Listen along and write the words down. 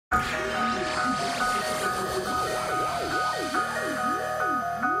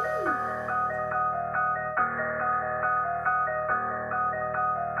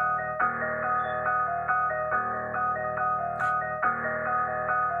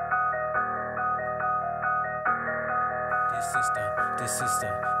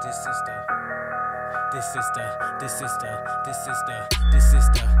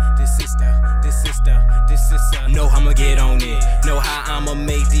Know I'ma get on it. Know how I'ma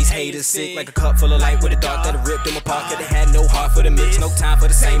make these haters sick. Like a cup full of light with a dart that'll rip them apart. Cause they had no heart for the mix. No time for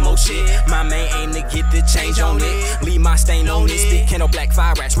the same old shit. My main aim to get the change on it. Leave my stain on this. Big Kendo black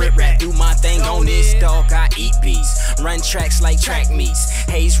fire rats. Rip rap. Do my thing on this. Dog, I eat beats. Run tracks like track meets.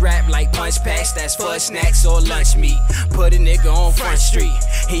 Haze rap like punch packs. That's for snacks or lunch meat. Put a nigga on Front Street.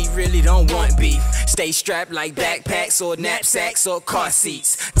 He really don't want beef. Stay strapped like backpacks or knapsacks or car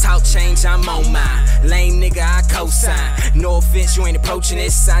seats. Talk change, I'm on mine. Lame nigga, I co-sign. No offense, you ain't approaching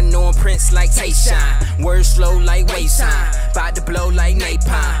this. I know I'm Prince like Tayshawn. Words flow like waistline. Bout to blow like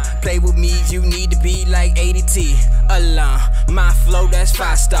napalm. Play with me, you need to be like ADT. Alarm, my flow that's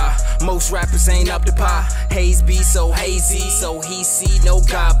 5-star. Most rappers ain't up to par. Haze be so hazy, so he see no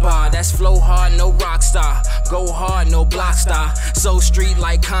God bar. That's flow hard, no rock star. Go hard, no block star. So street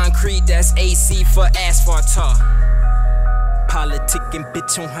like concrete, that's AC for asphalt tar. Politicking,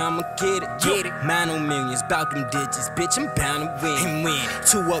 bitch, on how I'ma get it. Mine on millions, bout them digits, bitch, I'm bound to win.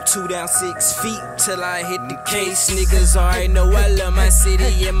 2 up, 2 down, 6 feet, till I hit the case. Niggas already know I love my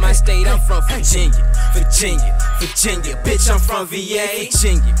city and my state. I'm from Virginia, bitch, I'm from VA.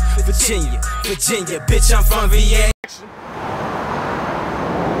 Virginia, bitch, I'm from VA.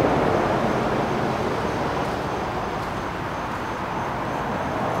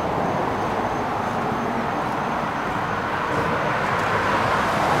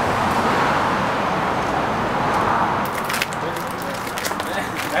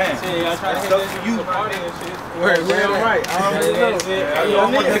 I try to hit that you party and shit. We're alright. I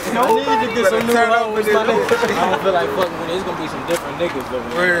need to get some new hoes. I don't feel like fucking with it. It's gonna be some different niggas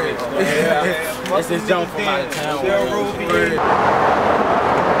though. It's this jump from out of town.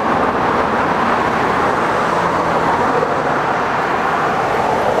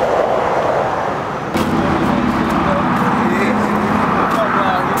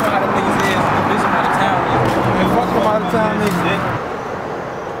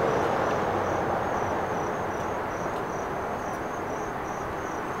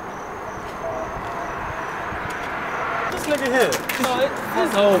 This nigga here. No,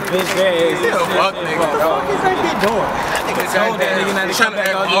 this whole bitch ass. He's a fuck nigga, dog. What the fuck he doing? That nigga not to come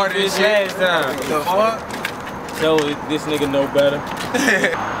back all this last time. The fuck? So this nigga know better.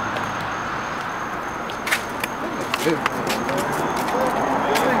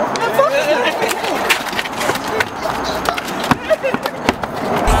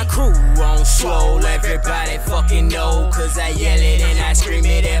 My crew on swole, everybody fucking know. Cause I yell it and I scream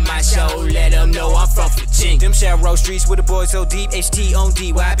it at my show. Let them know I'm from Virginia. Them Sharrow streets where the boys so deep. HT on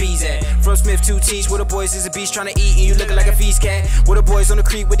D, where I bees at. From Smith to Teach, where the boys is a beast trying to eat and you looking like a feast cat. Where the boys on the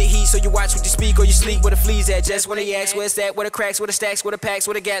creek with the heat, so you watch what you speak or you sleep. Where the fleas at, just when they ask where's that. Where the cracks, where the stacks, where the packs,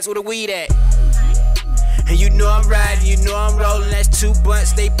 where the gats, where the weed at. And you know I'm riding, you know I'm rolling. That's 2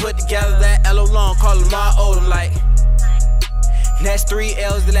 bunts they put together. That L.O. long, call them all old. I'm like, that's 3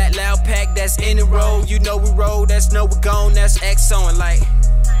 L's to that loud pack that's in the road. You know we roll, that's no we gone, that's X on like.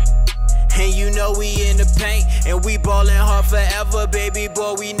 And you know we in the paint, and we ballin' hard forever, baby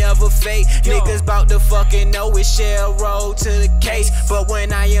boy, we never fade. Niggas bout to fucking know it, shell roll to the case. But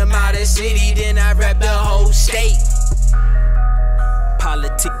when I am out of city, then I rap the whole state.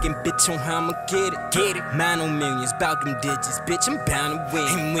 Politicking, bitch, on how I'ma get it. Mine on millions, bout them digits, bitch, I'm bound to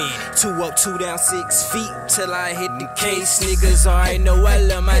win. 2 up, 2 down, 6 feet, till I hit the case. Niggas already know I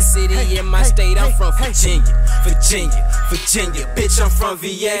love my city and my state. I'm from Virginia, bitch, I'm from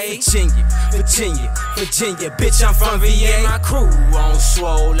VA. Virginia, bitch, I'm from VA. My crew on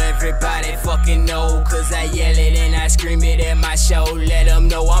swole, everybody fucking know. Cause I yell it and I scream it at my show. Let them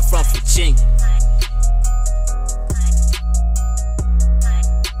know I'm from Virginia.